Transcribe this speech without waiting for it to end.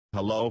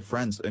Hello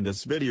friends, in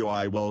this video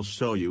I will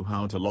show you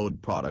how to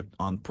load product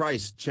on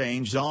price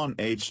change on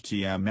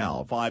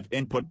HTML5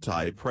 input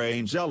type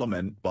range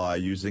element by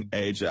using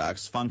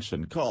Ajax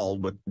function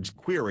called with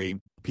Jquery,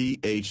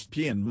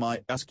 PHP and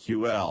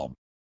Mysql.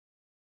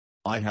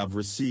 I have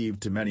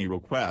received many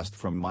requests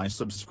from my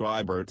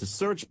subscriber to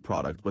search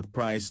product with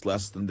price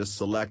less than the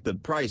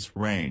selected price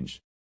range.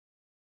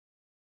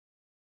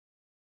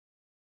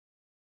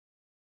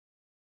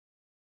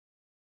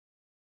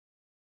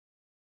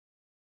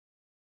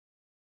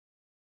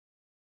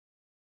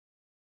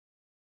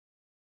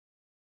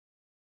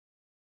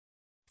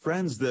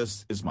 Friends,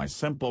 this is my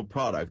simple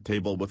product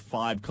table with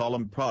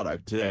 5-column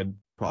product id,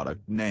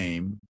 product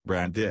name,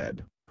 brand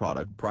id,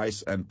 product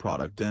price and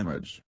product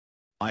image.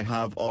 I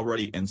have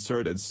already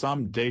inserted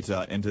some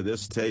data into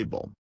this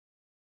table.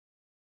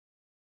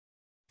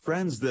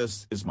 Friends,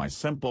 this is my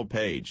simple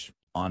page.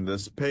 On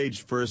this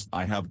page first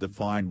I have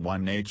defined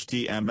one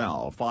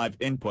HTML5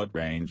 input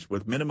range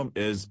with minimum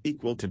is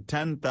equal to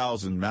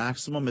 10,000,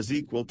 maximum is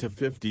equal to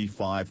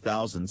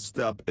 55,000,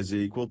 step is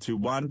equal to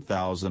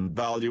 1,000,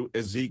 value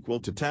is equal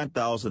to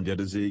 10,000,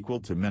 it is equal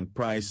to mint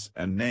price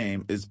and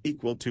name is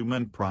equal to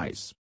mint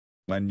price.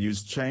 When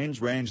use change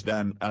range,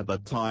 then at the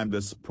time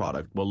this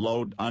product will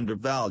load under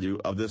value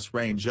of this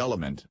range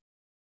element.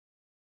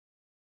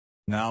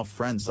 Now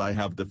friends, I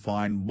have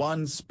defined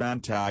one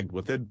span tag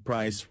with id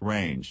price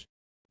range.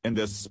 In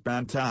this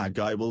span tag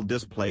I will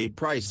display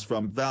price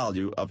from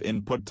value of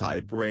input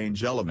type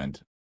range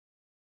element.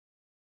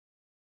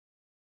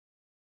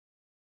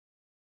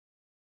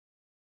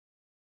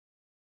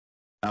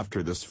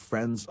 After this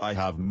friends, I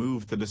have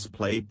moved the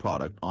display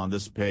product on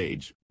this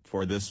page.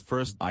 For this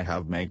first I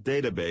have make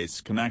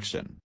database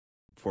connection.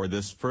 For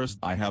this first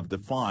I have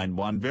defined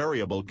one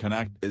variable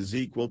connect is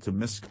equal to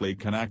Mysql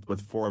connect with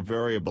 4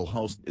 variable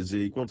host is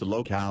equal to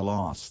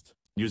localhost,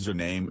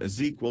 username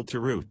is equal to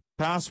root,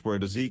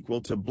 password is equal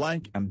to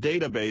blank and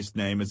database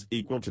name is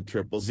equal to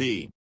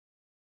ZZZ.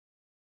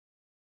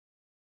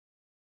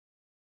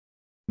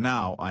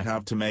 Now I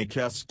have to make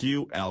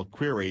SQL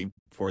query.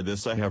 For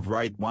this I have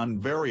write one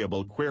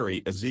variable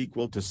query is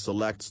equal to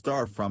select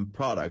star from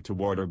product to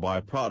order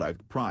by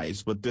product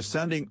price with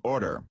descending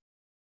order.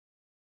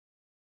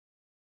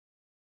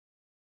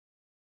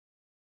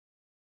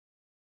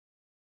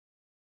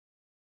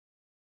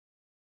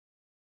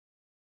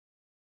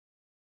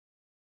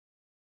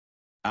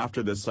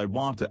 After this I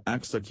want to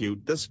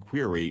execute this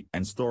query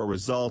and store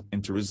result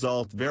into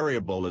result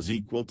variable is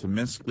equal to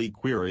Mysql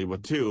query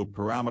with 2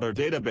 parameter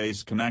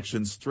database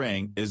connection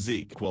string is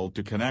equal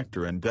to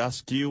connector and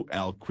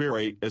SQL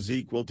query is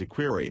equal to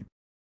query.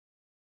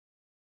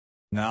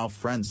 Now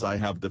friends, I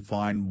have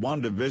defined one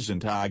division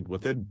tag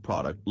with id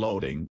product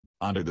loading.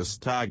 Under this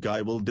tag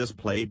I will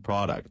display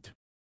product.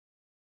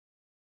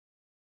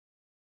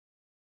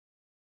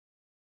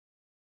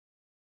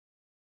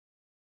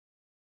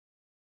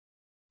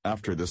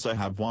 After this I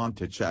have want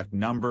to check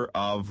number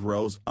of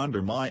rows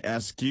under my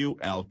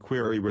SQL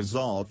query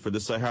result. For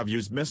this I have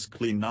used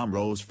Mysql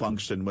numRows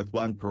function with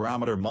one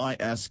parameter. My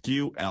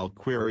SQL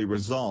query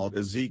result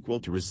is equal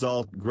to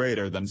result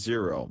greater than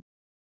 0.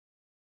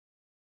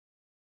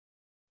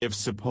 If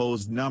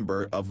supposed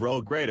number of row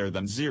greater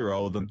than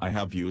 0, then I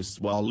have used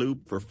while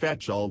loop for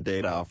fetch all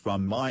data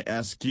from my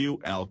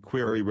SQL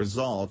query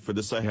result. For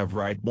this I have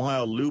write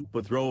while loop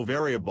with row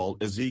variable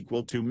is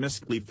equal to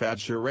Mysql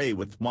fetch array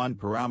with one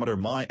parameter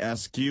my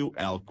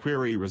SQL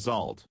query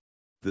result.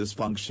 This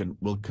function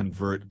will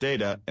convert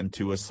data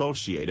into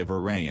associative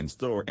array and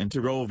store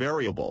into row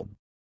variable.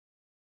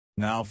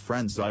 Now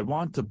friends, I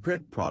want to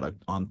print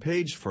product on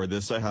page. For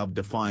this I have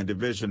defined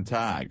division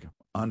tag.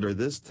 Under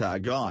this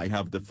tag I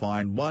have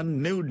defined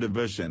one new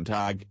division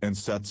tag and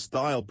set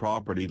style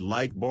property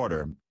like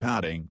border,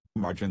 padding,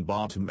 margin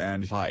bottom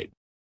and height.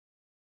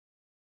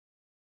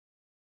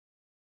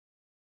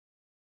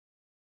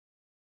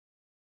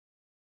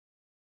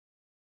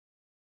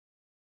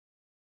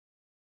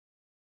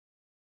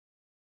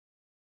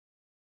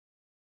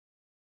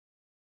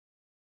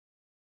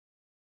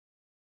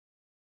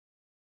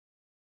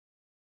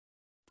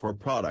 For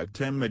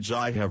product image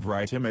I have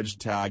write image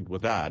tag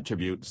with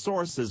attribute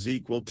source is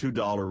equal to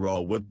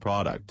 $row with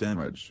product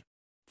image.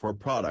 For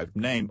product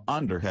name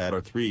under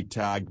header 3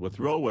 tag with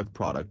row with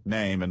product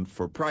name, and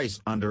for price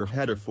under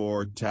header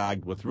 4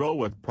 tag with row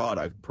with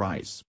product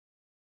price.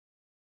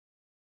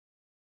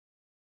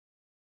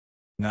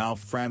 Now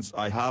friends,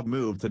 I have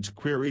moved the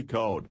Jquery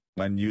code.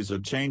 When user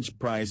change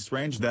price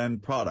range then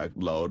product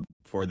load.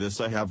 For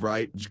this I have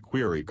write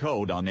Jquery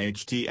code on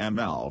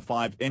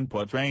HTML5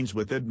 input range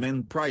with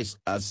admin price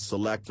as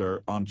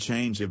selector on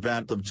change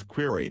event of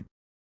Jquery.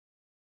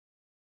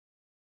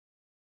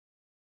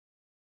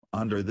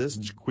 Under this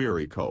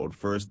Jquery code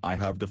first I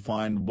have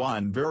defined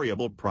one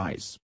variable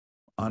price.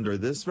 Under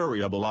this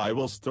variable I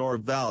will store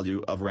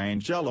value of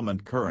range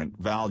element current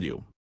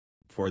value.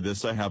 For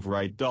this I have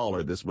write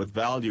 $this with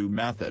value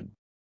method.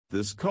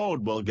 This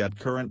code will get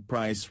current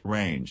price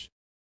range.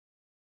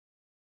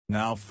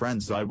 Now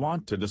friends, I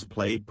want to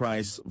display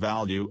price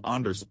value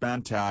under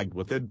span tag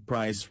with id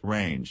price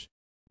range.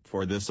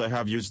 For this I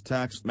have used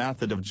text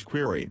method of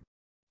Jquery.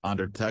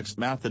 Under text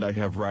method I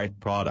have write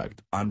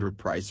product under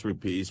price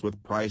rupees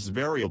with price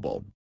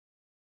variable.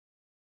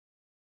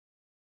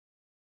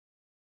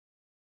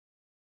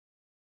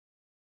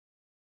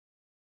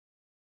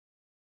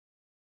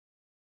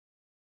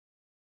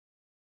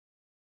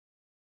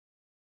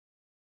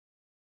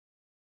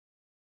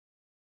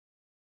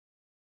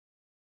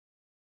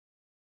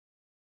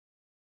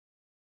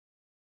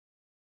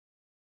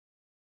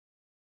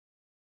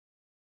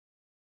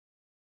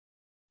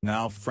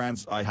 Now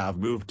friends, I have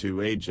moved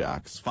to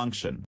Ajax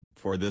function.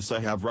 For this I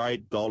have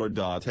write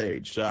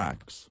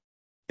 $.ajax.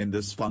 In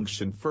this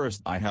function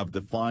first I have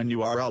define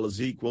URL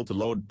is equal to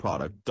load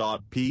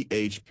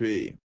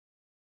product.php.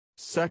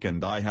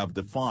 Second I have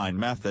define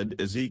method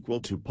is equal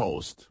to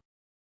post.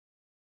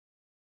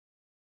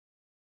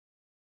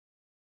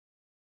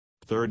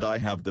 Third I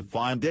have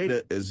define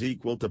data is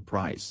equal to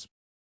price.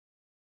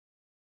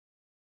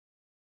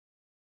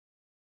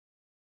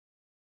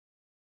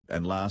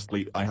 And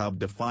lastly I have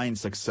defined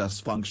success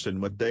function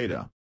with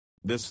data.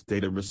 This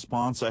data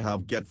response I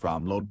have get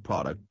from load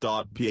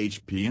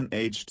product.php in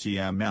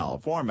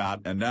HTML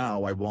format, and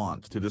now I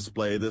want to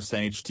display this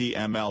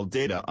HTML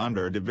data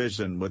under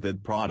division with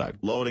it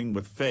product loading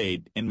with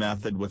fade in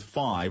method with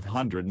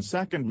 500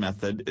 second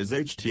method is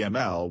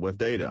HTML with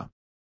data.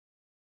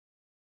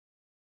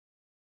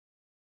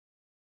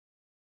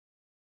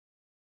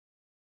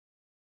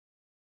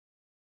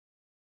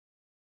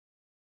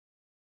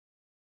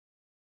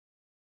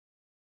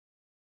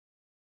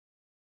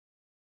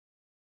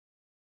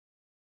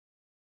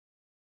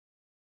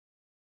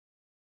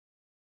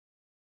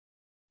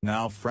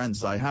 Now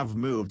friends, I have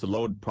moved to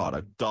load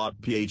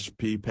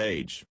product.php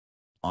page.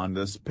 On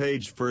this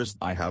page first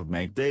I have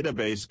make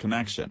database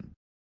connection.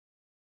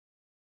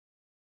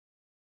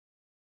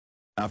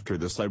 After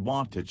this I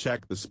want to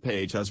check this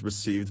page has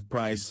received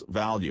price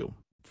value.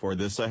 For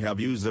this I have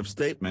use if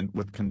statement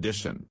with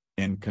condition.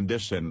 In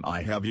condition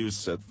I have used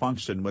set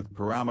function with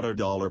parameter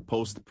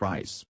 $post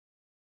price.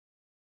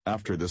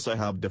 After this I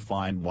have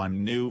defined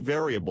one new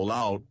variable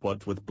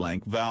output with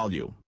blank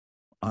value.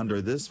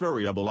 Under this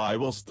variable I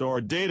will store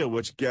data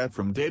which get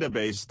from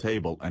database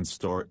table and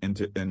store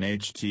into an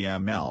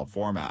HTML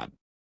format.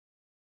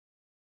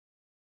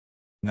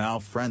 Now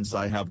friends,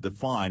 I have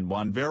defined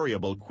one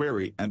variable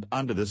query, and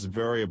under this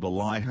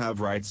variable I have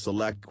write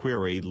select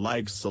query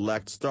like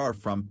select star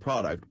from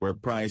product where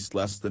price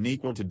less than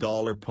equal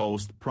to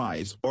 $post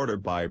price order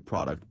by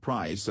product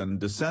price and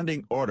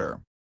descending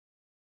order.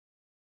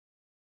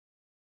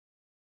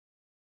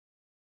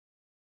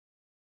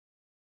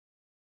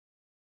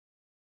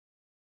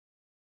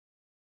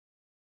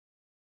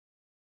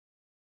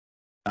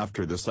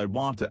 After this I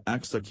want to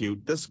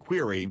execute this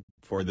query.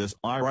 For this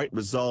I write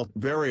result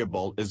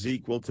variable is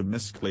equal to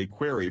Mysql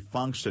query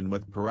function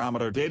with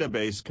parameter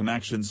database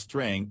connection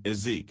string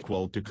is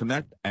equal to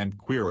connect and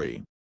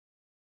query.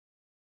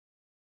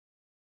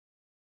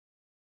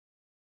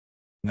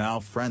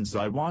 Now friends,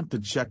 I want to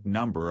check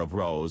number of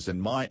rows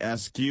in my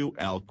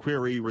SQL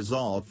query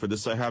result. For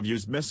this I have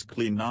used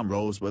Mysql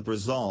numRows with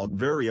result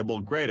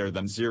variable greater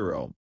than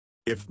 0.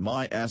 If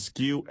my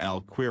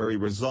SQL query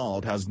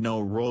result has no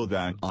row,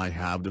 then I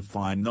have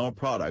defined no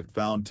product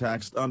found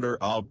text under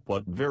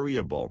output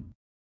variable.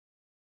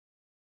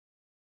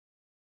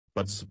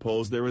 But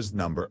suppose there is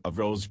number of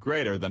rows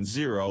greater than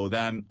 0,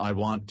 then I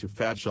want to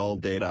fetch all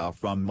data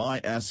from my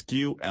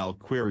SQL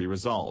query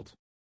result.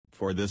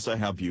 For this I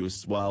have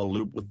used while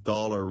loop with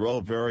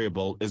 $row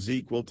variable is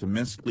equal to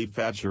Mysql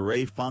fetch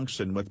array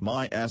function with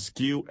my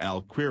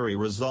SQL query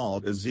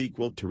result is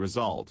equal to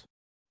result.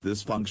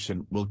 This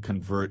function will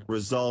convert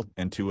result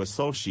into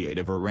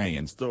associative array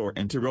and store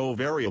into row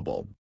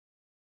variable.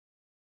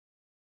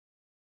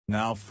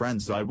 Now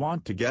friends, I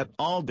want to get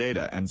all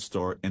data and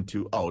store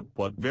into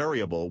output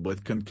variable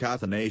with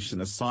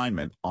concatenation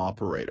assignment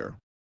operator.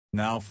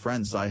 Now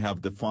friends, I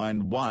have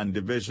defined one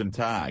division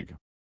tag.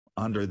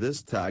 Under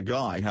this tag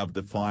I have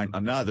defined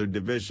another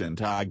division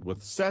tag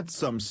with set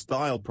some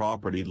style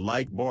property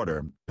like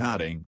border,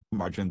 padding,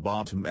 margin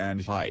bottom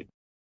and height.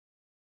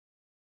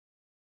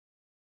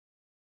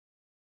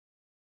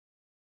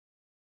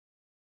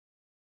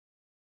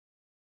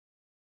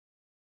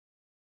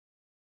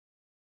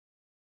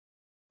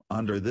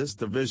 Under this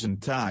division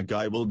tag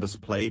I will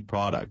display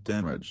product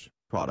image,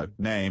 product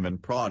name and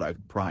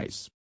product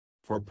price.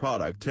 For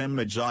product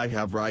image I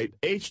have write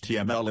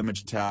HTML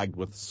image tag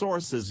with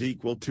source is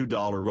equal to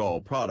 $row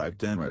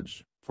product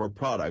image. For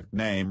product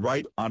name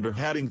write under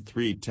heading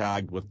 3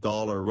 tag with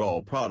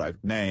 $row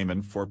product name,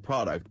 and for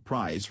product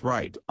price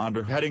write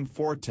under heading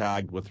 4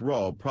 tag with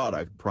row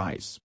product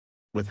price.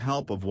 With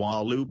help of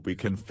while loop we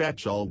can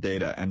fetch all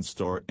data and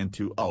store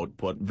into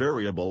output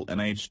variable in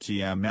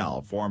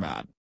HTML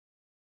format.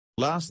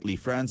 Lastly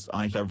friends,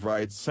 I have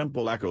write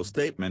simple echo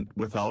statement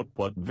with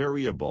output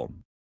variable.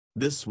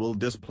 This will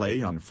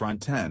display on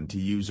front end to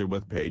user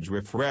with page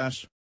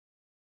refresh.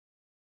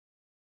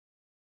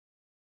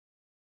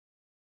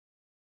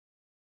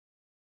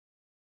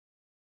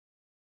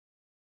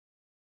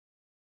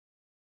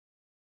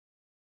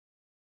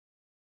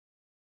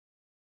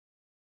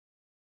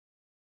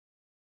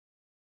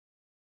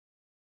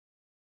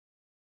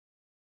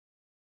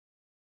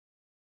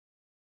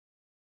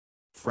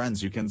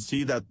 Friends, you can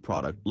see that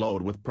product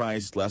load with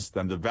price less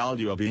than the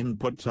value of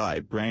input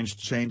type range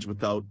change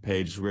without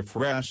page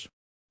refresh.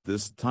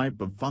 This type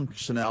of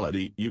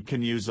functionality you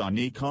can use on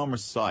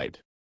e-commerce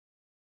site.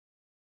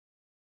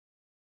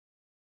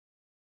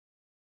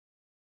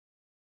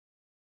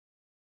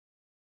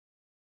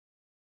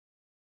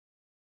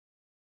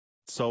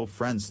 So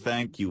friends,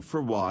 thank you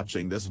for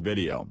watching this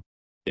video.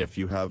 If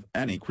you have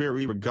any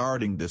query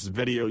regarding this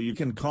video, you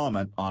can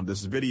comment on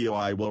this video.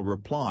 I will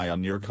reply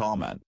on your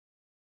comment.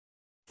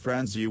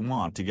 Friends, you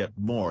want to get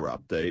more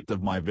update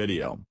of my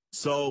video,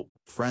 so,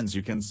 friends,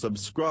 you can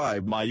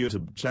subscribe my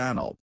YouTube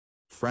channel.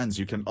 Friends,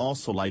 you can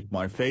also like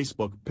my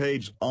Facebook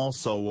page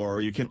also, or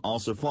you can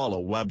also follow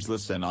Webs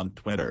Listen on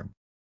Twitter.